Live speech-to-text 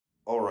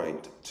All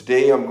right,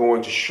 today I'm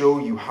going to show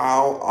you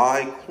how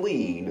I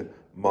clean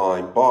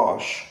my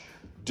Bosch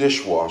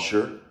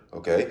dishwasher,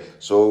 okay?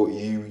 So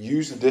you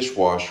use the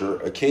dishwasher,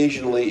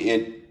 occasionally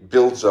it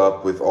builds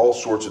up with all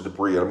sorts of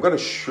debris, and I'm gonna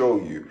show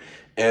you.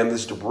 And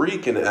this debris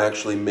can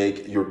actually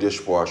make your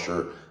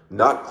dishwasher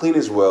not clean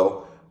as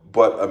well,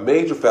 but a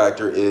major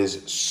factor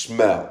is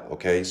smell,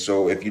 okay?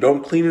 So if you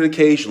don't clean it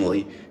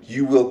occasionally,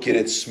 you will get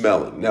it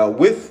smelling. Now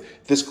with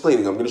this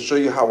cleaning, I'm gonna show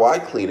you how I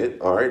clean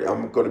it, all right?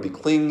 I'm gonna be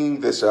cleaning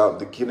this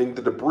out, getting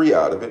the debris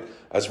out of it,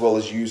 as well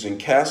as using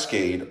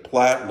Cascade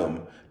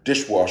Platinum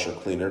dishwasher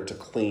cleaner to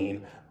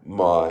clean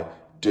my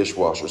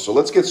dishwasher. So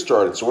let's get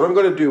started. So what I'm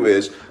gonna do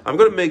is, I'm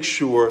gonna make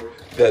sure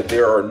that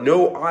there are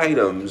no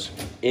items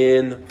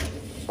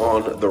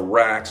on the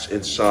racks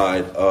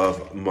inside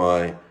of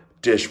my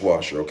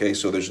dishwasher, okay?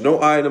 So there's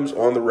no items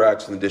on the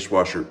racks in the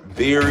dishwasher.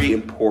 Very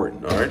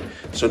important, all right?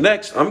 So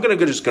next, I'm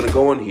just gonna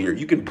go in here.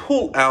 You can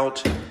pull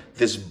out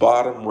this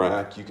bottom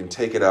rack. You can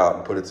take it out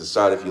and put it to the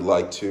side if you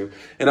like to.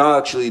 And I'll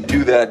actually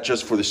do that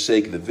just for the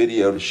sake of the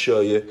video to show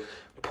you.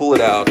 Pull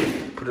it out,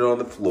 put it on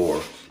the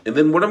floor. And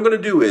then what I'm gonna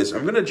do is,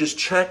 I'm gonna just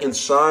check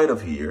inside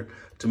of here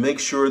to make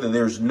sure that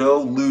there's no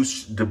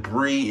loose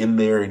debris in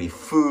there, any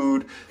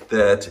food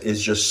that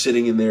is just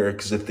sitting in there.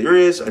 Because if there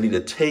is, I need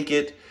to take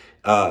it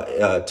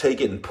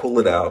and pull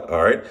it out,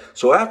 all right?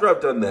 So after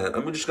I've done that,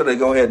 I'm just gonna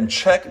go ahead and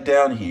check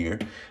down here,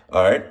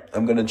 all right?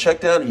 I'm gonna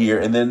check down here,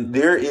 and then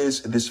there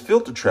is this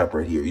filter trap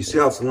right here. You see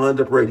how it's lined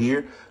up right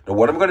here? Now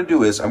what I'm gonna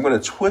do is, I'm gonna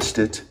twist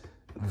it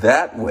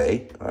that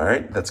way, all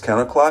right? That's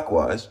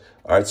counterclockwise,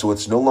 all right? So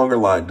it's no longer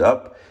lined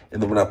up.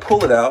 And then when I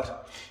pull it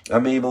out,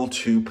 I'm able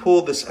to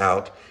pull this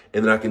out,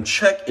 and then I can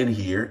check in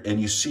here,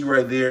 and you see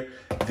right there,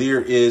 there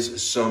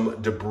is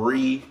some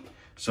debris,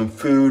 some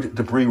food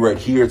debris right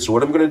here. So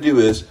what I'm gonna do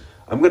is,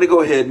 I'm gonna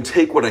go ahead and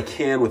take what I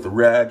can with a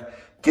rag,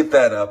 get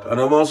that up, and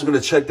I'm also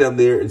gonna check down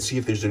there and see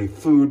if there's any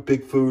food,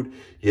 big food.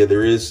 Yeah,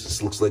 there is.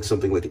 This looks like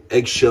something like an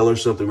eggshell or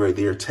something right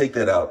there. Take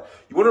that out.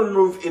 You wanna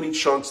remove any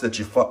chunks that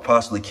you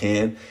possibly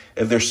can.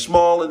 If they're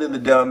small and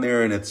then down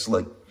there and it's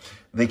like,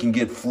 they can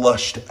get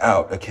flushed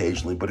out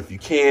occasionally, but if you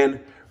can,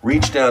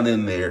 reach down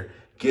in there,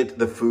 get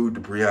the food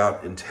debris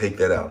out and take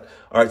that out.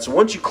 All right, so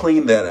once you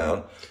clean that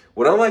out,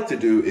 what I like to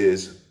do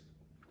is,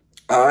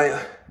 I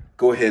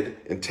go ahead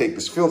and take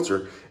this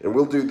filter, and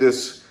we'll do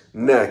this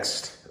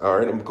next. All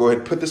right, I'm gonna go ahead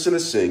and put this in a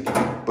sink.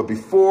 But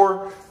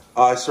before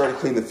I start to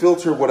clean the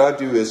filter, what I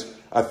do is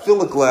I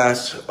fill a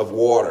glass of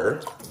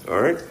water.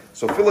 All right,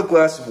 so fill a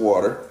glass of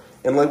water.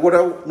 And like what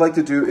I like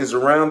to do is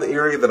around the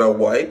area that I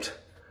wiped,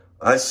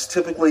 I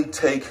typically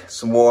take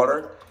some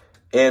water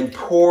and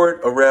pour it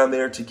around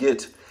there to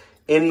get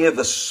any of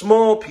the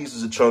small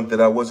pieces of chunk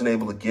that I wasn't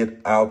able to get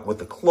out with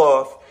the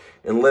cloth,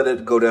 and let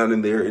it go down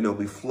in there and it'll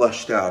be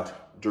flushed out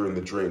during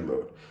the drain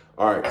mode.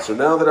 All right, so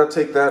now that I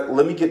take that,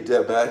 let me get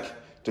back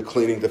to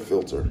cleaning the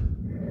filter.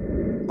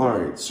 All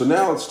right, so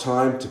now it's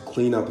time to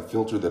clean out the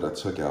filter that I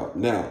took out.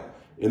 Now,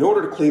 in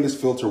order to clean this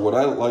filter, what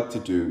I like to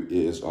do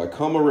is I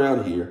come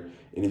around here,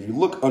 and if you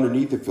look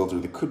underneath the filter,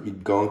 there could be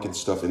gunk and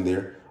stuff in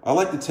there. I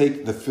like to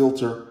take the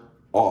filter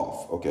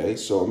off, okay?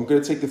 So I'm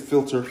gonna take the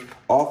filter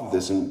off of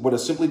this, and what I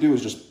simply do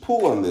is just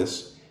pull on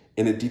this,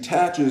 and it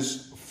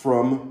detaches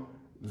from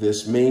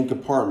this main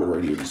compartment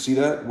right here. You see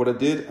that? What I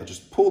did, I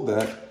just pulled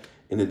that,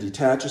 and it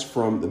detaches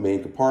from the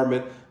main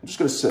compartment. I'm just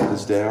gonna set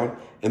this down,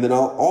 and then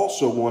I'll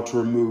also want to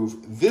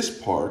remove this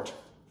part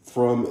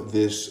from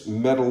this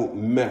metal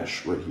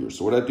mesh right here.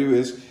 So what I do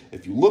is,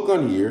 if you look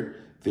on here,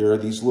 there are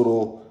these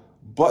little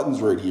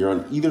buttons right here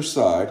on either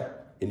side,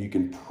 and you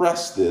can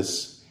press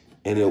this,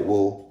 and it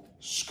will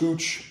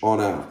scooch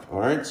on out, all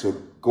right? So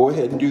go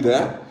ahead and do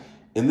that.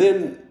 And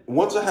then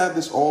once I have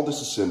this all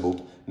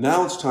disassembled,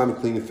 now it's time to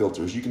clean the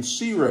filter. As you can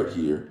see right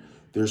here,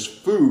 there's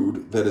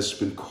food that has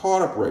been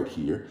caught up right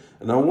here,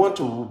 and I want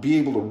to be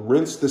able to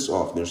rinse this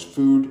off. And there's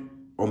food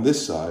on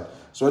this side.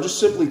 So I just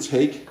simply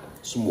take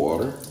some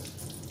water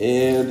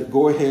and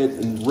go ahead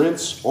and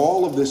rinse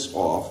all of this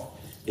off,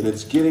 and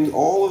it's getting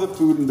all of the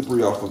food and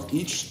debris off of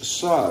each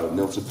side.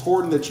 Now it's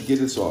important that you get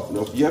this off.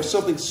 Now if you have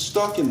something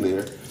stuck in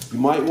there, you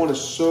might want to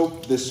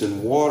soak this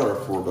in water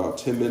for about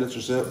 10 minutes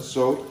or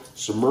so.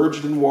 Submerge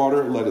it in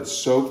water, let it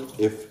soak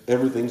if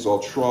everything's all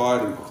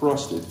tried and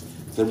crusted.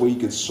 That way you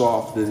can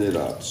soften it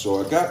up.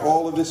 So I got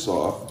all of this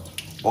off,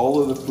 all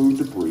of the food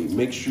debris.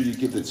 Make sure you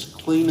get this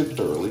clean and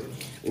thoroughly.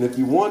 And if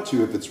you want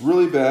to, if it's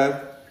really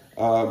bad,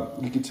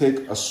 you can take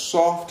a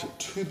soft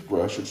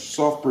toothbrush, a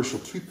soft bristle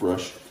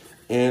toothbrush,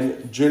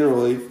 and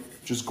generally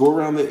just go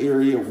around the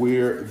area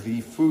where the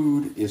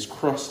food is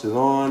crusted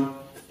on,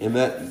 and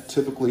that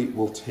typically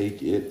will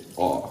take it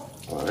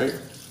off, all right?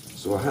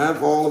 So I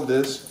have all of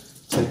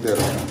this, take that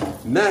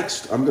off.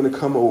 Next, I'm gonna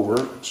come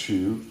over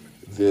to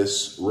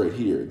this right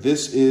here.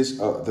 This is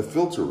the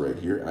filter right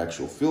here,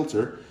 actual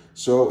filter.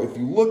 So if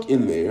you look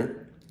in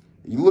there,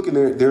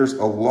 there's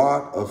a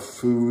lot of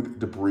food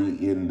debris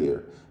in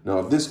there.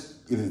 Now,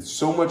 if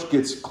so much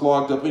gets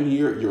clogged up in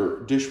here,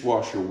 your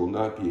dishwasher will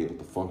not be able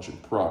to function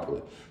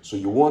properly. So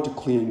you want to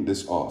clean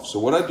this off. So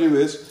what I do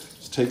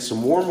is take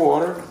some warm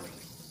water,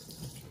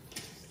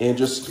 And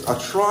just, I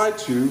try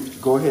to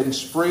go ahead and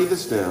spray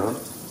this down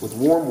with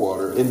warm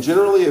water. And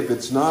generally, if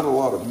it's not a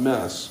lot of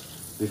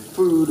mess, the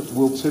food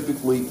will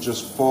typically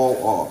just fall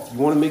off. You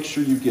want to make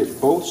sure you get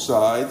both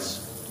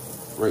sides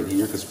right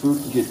here, because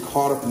food can get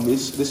caught up in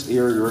this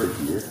area right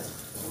here.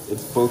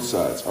 It's both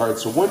sides. All right,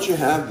 so once you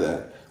have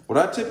that, what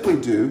I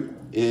typically do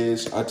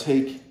is I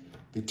take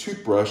the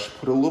toothbrush,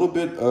 put a little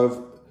bit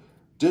of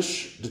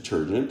dish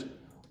detergent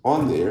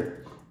on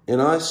there,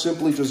 and I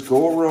simply just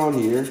go around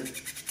here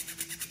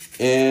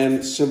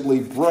and simply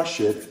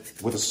brush it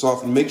with a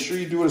soft, make sure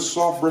you do it a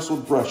soft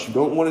bristled brush. You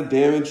don't want to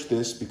damage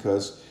this,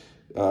 because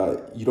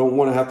you don't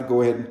want to have to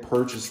go ahead and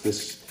purchase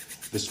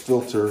this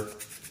filter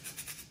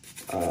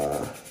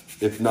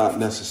if not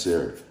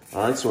necessary.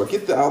 All right, so I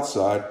get the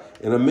outside,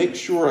 and I make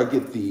sure I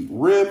get the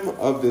rim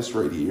of this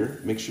right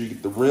here. Make sure you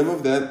get the rim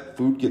of that.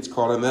 Food gets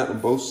caught on that on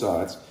both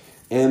sides.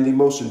 And the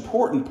most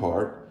important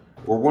part,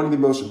 or one of the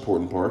most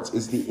important parts,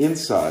 is the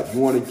inside. You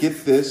want to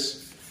get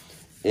this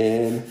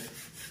and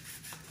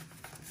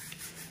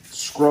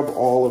scrub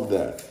all of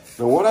that.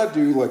 Now what I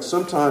do, like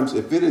sometimes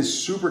if it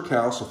is super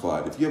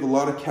calcified, if you have a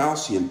lot of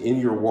calcium in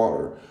your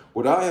water,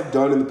 what I have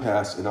done in the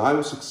past, and I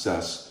was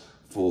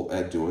successful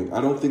at doing,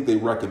 I don't think they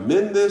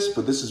recommend this,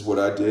 but this is what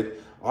I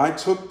did. I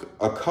took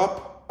a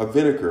cup of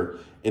vinegar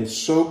and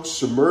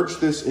submerged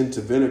this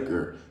into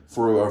vinegar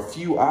for a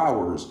few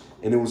hours,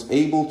 and it was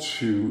able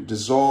to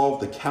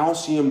dissolve the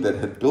calcium that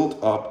had built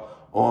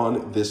up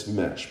on this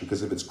mesh.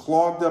 Because if it's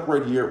clogged up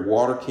right here,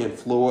 water can't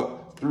flow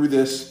up through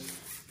this,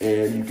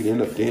 and you can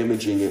end up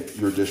damaging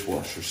your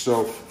dishwasher.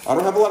 So I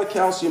don't have a lot of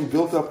calcium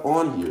built up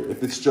on here.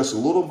 If it's just a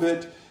little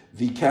bit,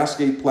 the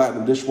Cascade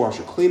Platinum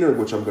Dishwasher Cleaner,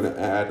 which I'm gonna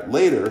add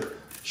later,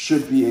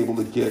 should be able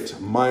to get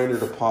minor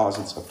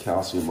deposits of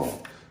calcium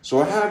off. So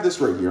I have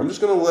this right here. I'm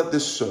just gonna let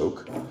this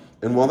soak.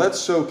 And while that's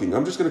soaking,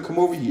 I'm just gonna come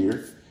over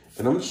here,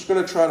 and I'm just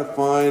gonna try to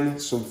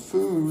find some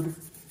food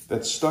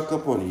that's stuck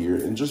up on here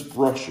and just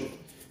brush it.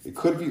 It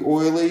could be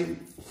oily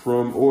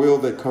from oil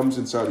that comes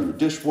inside of your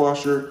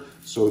dishwasher.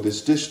 So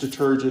this dish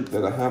detergent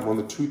that I have on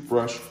the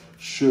toothbrush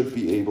should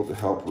be able to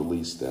help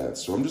release that.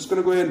 So I'm just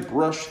gonna go ahead and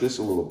brush this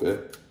a little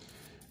bit.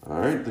 All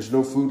right, there's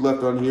no food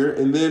left on here.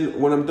 And then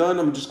when I'm done,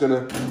 I'm just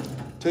gonna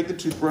take the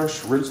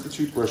toothbrush, rinse the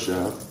toothbrush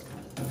out,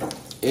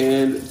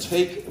 and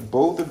take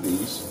both of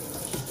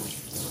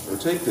these, or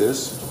take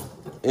this,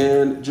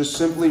 and just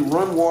simply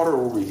run water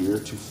over here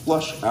to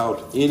flush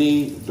out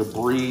any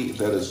debris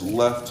that is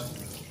left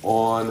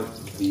on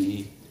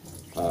the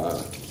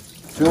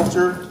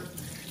filter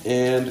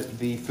and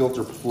the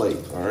filter plate.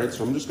 All right,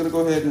 so I'm just gonna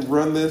go ahead and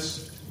run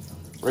this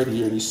right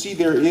here. And you see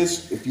there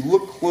is, if you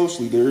look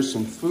closely, there is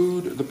some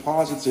food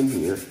deposits in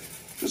here.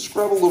 Just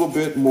scrub a little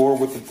bit more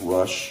with the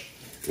brush.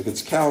 If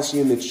it's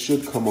calcium, it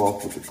should come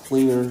off with the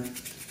cleaner.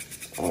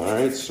 All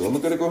right, so I'm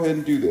gonna go ahead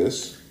and do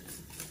this.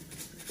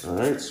 All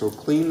right, so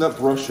clean that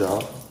brush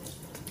off,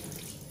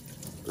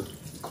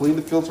 clean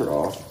the filter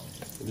off,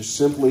 and just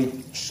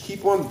simply just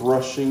keep on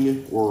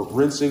brushing or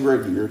rinsing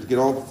right here to get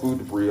all the food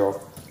debris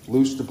off,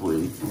 loose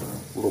debris.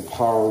 A little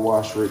power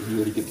wash right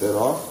here to get that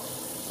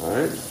off. All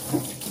right,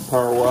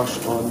 power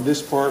wash on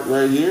this part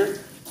right here.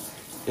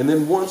 And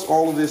then once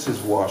all of this is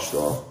washed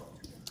off,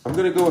 I'm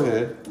gonna go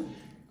ahead,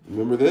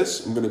 remember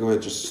this, I'm gonna go ahead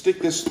and just stick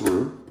this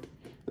through.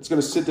 It's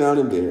gonna sit down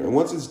in there. And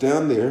once it's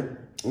down there,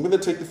 I'm gonna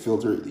take the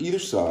filter either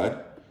side,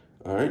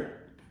 all right?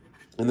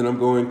 And then I'm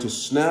going to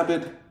snap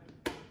it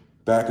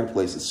back in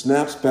place. It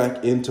snaps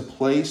back into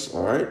place,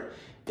 all right?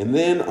 And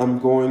then I'm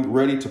going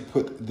ready to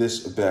put this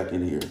back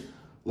in here.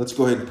 Let's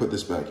go ahead and put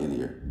this back in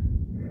here.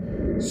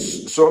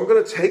 So I'm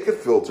gonna take the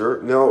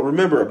filter. Now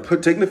remember,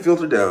 I'm taking the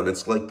filter down.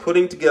 It's like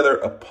putting together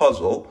a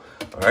puzzle,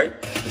 all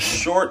right? The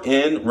short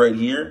end right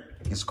here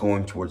is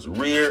going towards the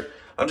rear.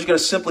 I'm just gonna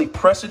simply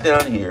press it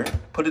down here,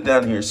 put it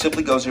down here,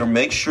 simply goes here,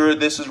 make sure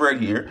this is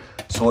right here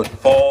so it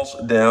falls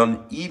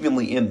down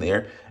evenly in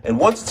there. And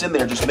once it's in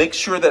there, just make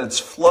sure that it's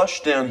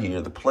flush down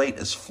here, the plate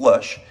is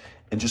flush,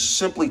 and just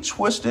simply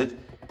twist it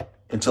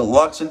until it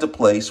locks into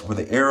place where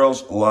the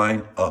arrows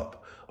line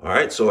up. All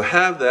right, so I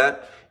have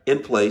that in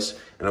place,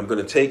 and I'm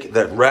gonna take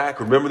that rack,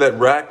 remember that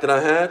rack that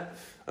I had?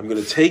 I'm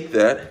gonna take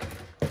that,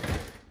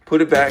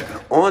 put it back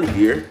on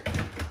here,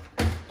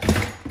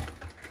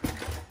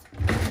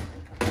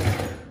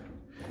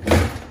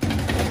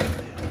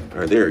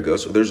 all right, there it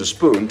goes. So there's a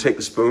spoon. Take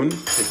the spoon,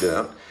 take it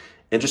out,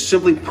 and just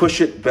simply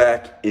push it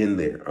back in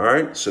there. All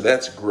right, so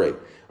that's great.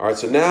 All right,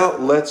 so now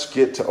let's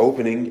get to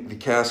opening the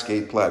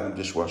Cascade Platinum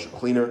Dishwasher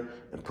Cleaner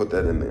and put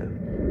that in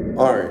there.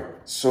 All right,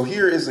 so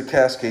here is the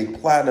Cascade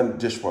Platinum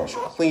Dishwasher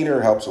Cleaner.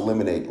 It helps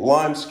eliminate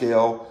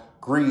limescale,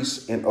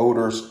 grease, and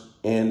odors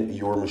in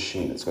your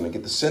machine. It's going to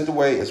get the scent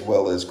away as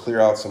well as clear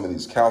out some of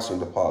these calcium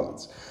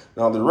deposits.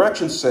 Now the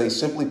directions say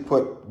simply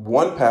put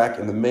 1 pack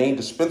in the main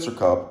dispenser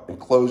cup and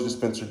close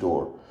dispenser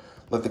door.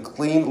 Let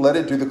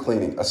it do the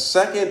cleaning. A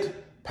second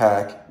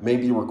pack may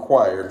be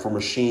required for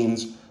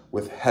machines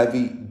with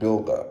heavy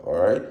buildup, all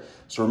right?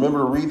 So remember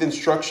to read the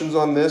instructions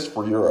on this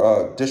for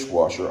your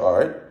dishwasher, all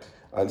right?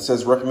 It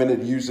says recommended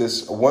to use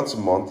this once a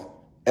month,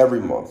 every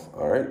month,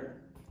 all right?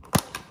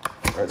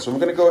 All right, so I'm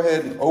gonna go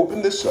ahead and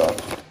open this up.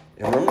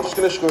 And I'm just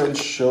gonna go ahead and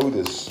show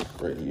this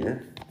right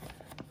here.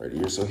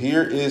 So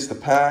here is the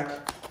pack.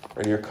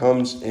 Right here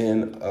comes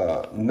in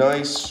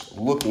nice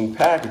looking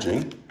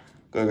packaging.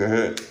 Go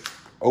ahead,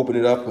 open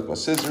it up with my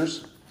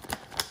scissors.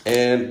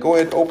 And go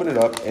ahead and open it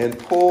up and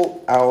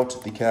pull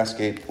out the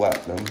Cascade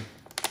Platinum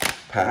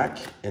pack.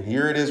 And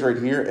here it is right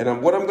here.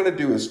 And what I'm gonna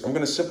do is I'm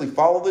gonna simply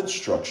follow the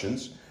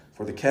instructions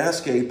for the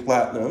Cascade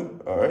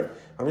Platinum, all right?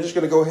 I'm just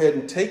gonna go ahead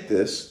and take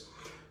this,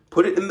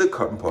 put it in the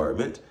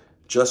compartment,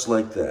 just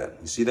like that.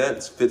 You see that?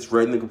 It fits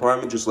right in the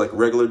compartment, just like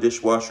regular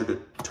dishwasher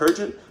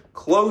detergent.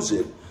 Close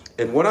it.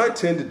 And what I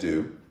tend to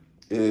do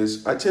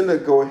is I tend to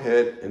go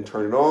ahead and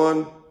turn it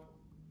on.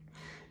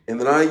 And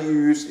then I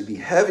use the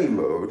heavy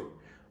mode,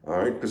 all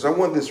right, because I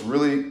want this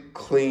really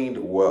cleaned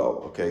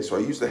well, okay? So I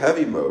use the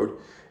heavy mode,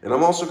 and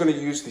I'm also gonna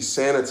use the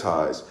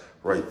sanitize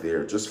right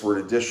there, just for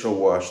an additional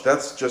wash.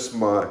 That's just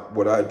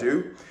what I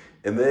do.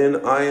 And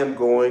then I am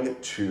going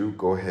to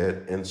go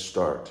ahead and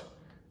start,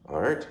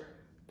 all right?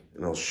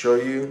 And I'll show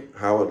you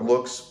how it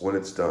looks when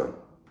it's done.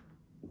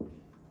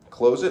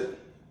 Close it.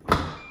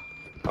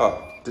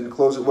 Oh, didn't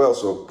close it well,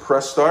 so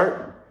press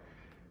start,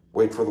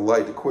 wait for the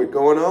light to quit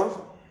going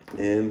off,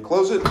 and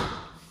close it.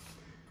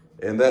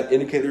 And that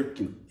indicator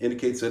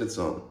indicates that it's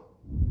on.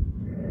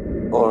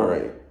 All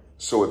right,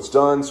 so it's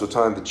done, so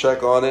time to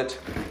check on it.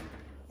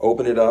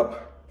 Open it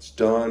up, it's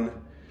done.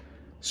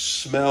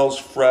 Smells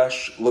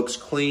fresh, looks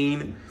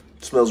clean.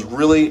 Smells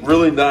really,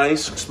 really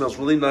nice. It smells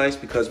really nice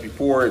because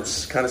before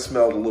it's kind of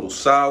smelled a little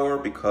sour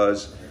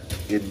because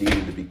it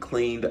needed to be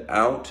cleaned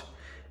out.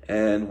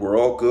 And we're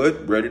all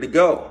good, ready to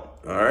go.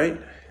 All right,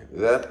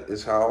 that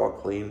is how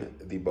I clean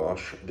the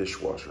Bosch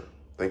dishwasher.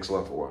 Thanks a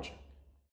lot for watching.